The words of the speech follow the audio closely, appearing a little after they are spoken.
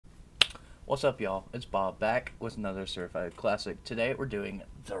What's up, y'all? It's Bob back with another Certified Classic. Today we're doing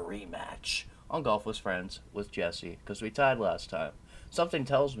the rematch on Golf with Friends with Jesse because we tied last time. Something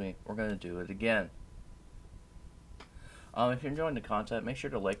tells me we're going to do it again. If you're enjoying the content, make sure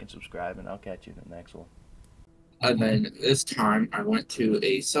to like and subscribe, and I'll catch you in the next one. And then this time I went to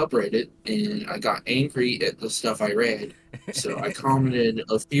a subreddit and I got angry at the stuff I read. So I commented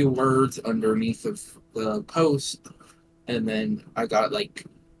a few words underneath of the post, and then I got like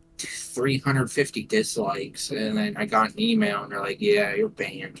 350 dislikes. And then I got an email and they're like, "Yeah, you're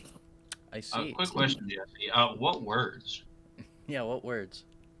banned." I see. Quick question, Jesse. What words? Yeah, what words?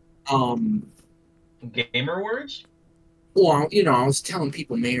 Gamer words? Well, I was telling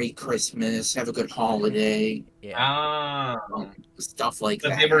people Merry Christmas, have a good holiday, Yeah. stuff like But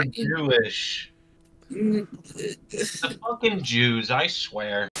that. they were Jewish. Mm, The fucking Jews, I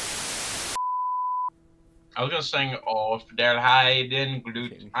swear. I was gonna sing Off der Heiden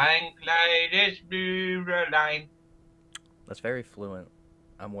Glut ein kleines Blüderlein. That's very fluent.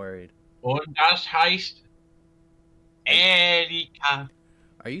 I'm worried. Und das heißt Erika.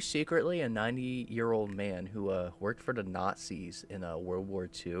 Are you secretly a 90-year-old man who worked for the Nazis in World War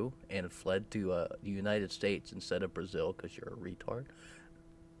II and fled to the United States instead of Brazil because you're a retard?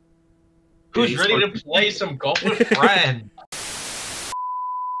 Who's ready to play some golf with friends?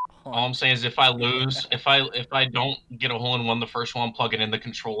 All I'm saying is if I lose, if I don't get a hole-in-one the first one, plug it in the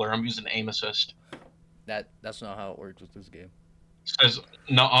controller. I'm using aim assist. That's not how it works with this game. It says,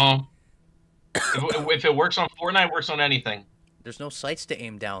 nuh-uh. If it works on Fortnite, it works on anything. There's no sights to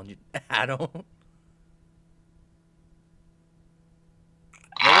aim down, Adam. What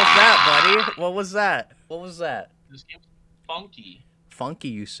was that, buddy? What was that? What was that? This game's funky. Funky,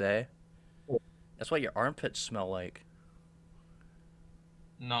 you say? That's what your armpits smell like.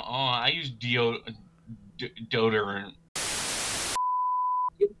 Nuh-uh. I use deodorant.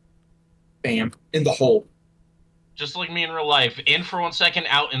 Bam, in the hole. Just like me in real life. In for 1 second,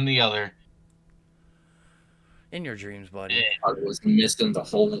 out in the other. In your dreams, buddy. Yeah. I was missing the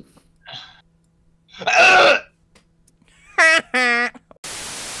hole.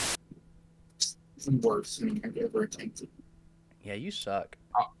 It's the worst thing I've ever attempted. Yeah, you suck.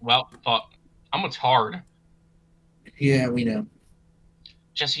 Well, fuck. I'm a tard. Yeah, we know.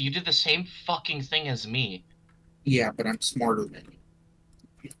 Jesse, you did the same fucking thing as me. Yeah, but I'm smarter than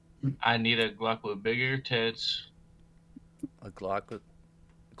you. I need a Glock with bigger tits. A Glock with...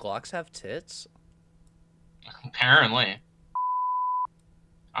 Glocks have tits? Apparently.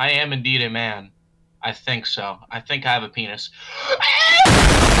 I am indeed a man. I think so. I think I have a penis.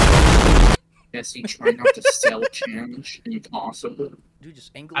 Jesse, try not to sell challenge. Impossible. Dude,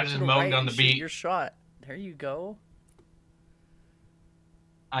 just angle I it to just the moaned right on and the shoot beat. your shot. There you go.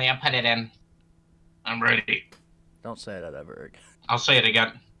 Oh yeah, put it in. I'm ready. Don't say that ever again. I'll say it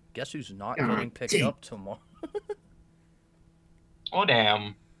again. Guess who's not God getting picked damn. up tomorrow? Oh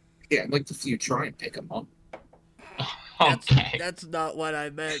damn. Yeah, like if you try and pick him up. Okay. That's not what I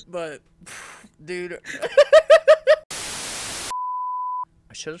meant, but... Dude...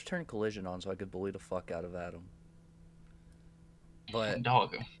 I should have turned collision on so I could bully the fuck out of Adam. But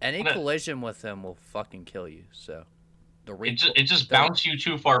Dog. any collision with him will fucking kill you, so... It just bounced you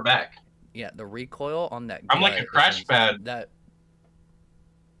too far back. Yeah, the recoil on that I'm like a crash pad.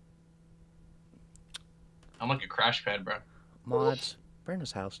 I'm like a crash pad, bro. Mods, burn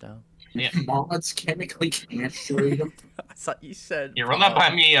his house down. Yeah. Mods chemically castrate him. I thought you said... Yeah, run that by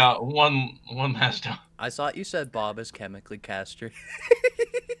me one last time. I thought you said Bob is chemically castrated.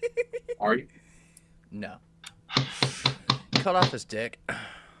 Are you? No. Cut off his dick.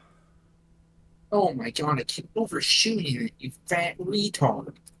 Oh my god, I keep overshooting it, you fat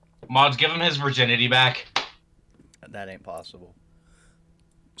retard. Mods, give him his virginity back. That ain't possible.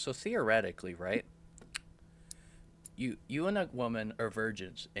 So theoretically, right? You and a woman are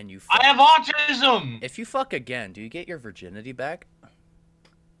virgins, and you fuck. I have autism! If you fuck again, do you get your virginity back?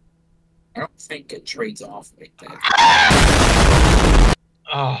 I don't think it trades off like that.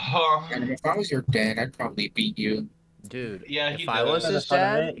 Oh. And if I was your dad, I'd probably beat you. Dude, Yeah, if he I does. was his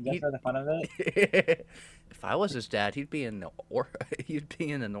dad, For the fun of it. if I was his dad, he'd be in he'd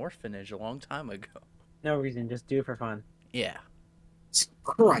be in an orphanage a long time ago. No reason, just do it for fun. Yeah.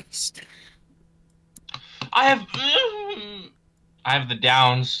 Christ. I have the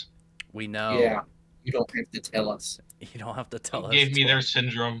downs. We know. Yeah, you don't have to tell us. You don't have to tell us. Gave me their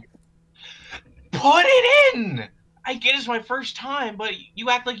syndrome. Put it in! I get it's my first time, but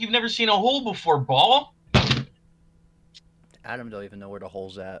you act like you've never seen a hole before, ball. Adam don't even know where the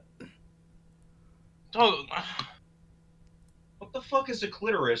hole's at. Oh, what the fuck is a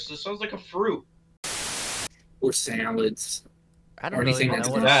clitoris? This sounds like a fruit. Or salads. I Or don't really anything even that's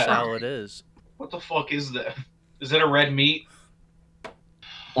know what a that. salad is. What the fuck is that? Is that a red meat?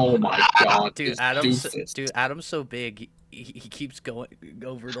 Oh my god, Dude, this Adam's doofus. so big. He keeps going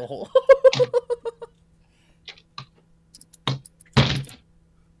over the hole.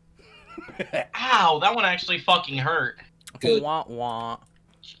 Ow, that one actually fucking hurt. Good. Wah wah.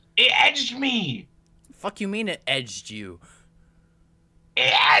 It edged me. Fuck you mean it edged you?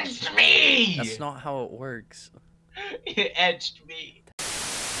 It edged me. That's not how it works. It edged me.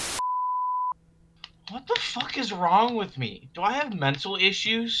 What the fuck is wrong with me? Do I have mental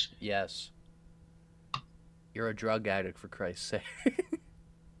issues? Yes. You're a drug addict, for Christ's sake.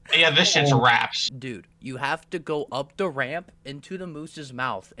 Yeah, this shit's wraps. Dude, you have to go up the ramp into the moose's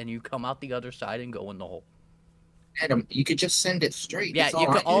mouth, and you come out the other side and go in the hole. Adam, you could just send it straight. Yeah, That's you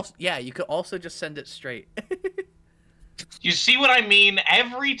all could I also you could also just send it straight. You see what I mean?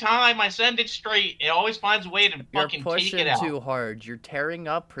 Every time I send it straight, it always finds a way to You're fucking take pushing it out. too hard. You're tearing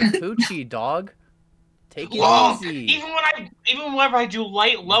up her coochie, dog. Take it Look, easy. even whenever I do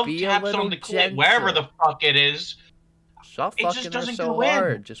light love Be a taps little on the clit, wherever the fuck it is, Stop it just fucking her doesn't so go in.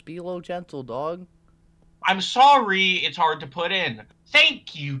 hard. Just be a little gentle, dog. I'm sorry it's hard to put in.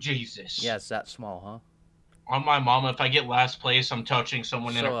 Thank you, Jesus. Yeah, it's that small, huh? On my mama, if I get last place, I'm touching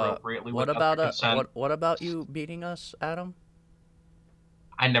someone So, inappropriately what without about their consent. what about you beating us, Adam?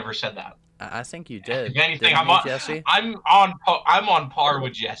 I never said that. I think you did. If anything, Didn't you, Jesse? I'm on par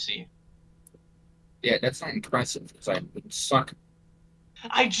with Jesse. Yeah, that's not impressive, because I would suck.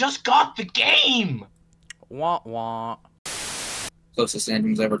 I just got the game. Wah wah. Closest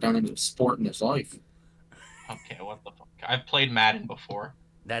Adam's ever done in a sport in his life. Okay, what the fuck? I've played Madden before.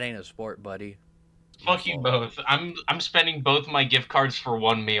 That ain't a sport, buddy. Fuck you both. I'm spending both my gift cards for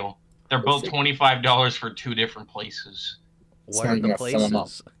one meal. They're both Perfect. $25 for two different places. What not are even the gonna fill 'em up.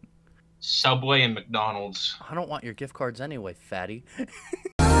 places? Subway and McDonald's. I don't want your gift cards anyway, fatty.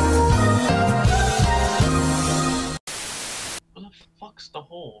 Where the fuck's the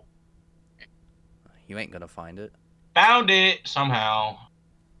hole? You ain't gonna find it. Found it somehow.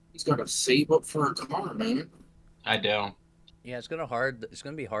 He's got to save up for a car, man. I do. Yeah, it's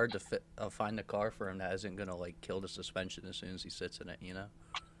gonna be hard to find a car for him that isn't gonna like kill the suspension as soon as he sits in it. You know.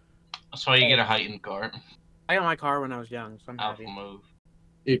 That's why you get a heightened car. I got my car when I was young, so I'm Alpha happy. move.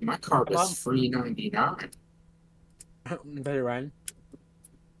 Dude, my car was Well- $3.99. Does it run?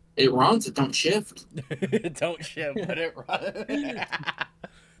 It runs, it don't shift. Don't shit, but it run.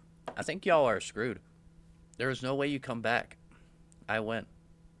 I think y'all are screwed. There is no way you come back. I win.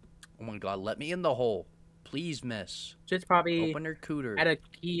 Oh my god, let me in the hole. Please, miss. Shit's probably Open her cooter. at a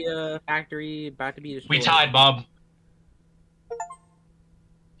Kia factory, about to be destroyed. We tied, Bob.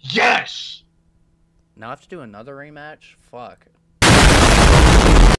 Yes! Now I have to do another rematch? Fuck.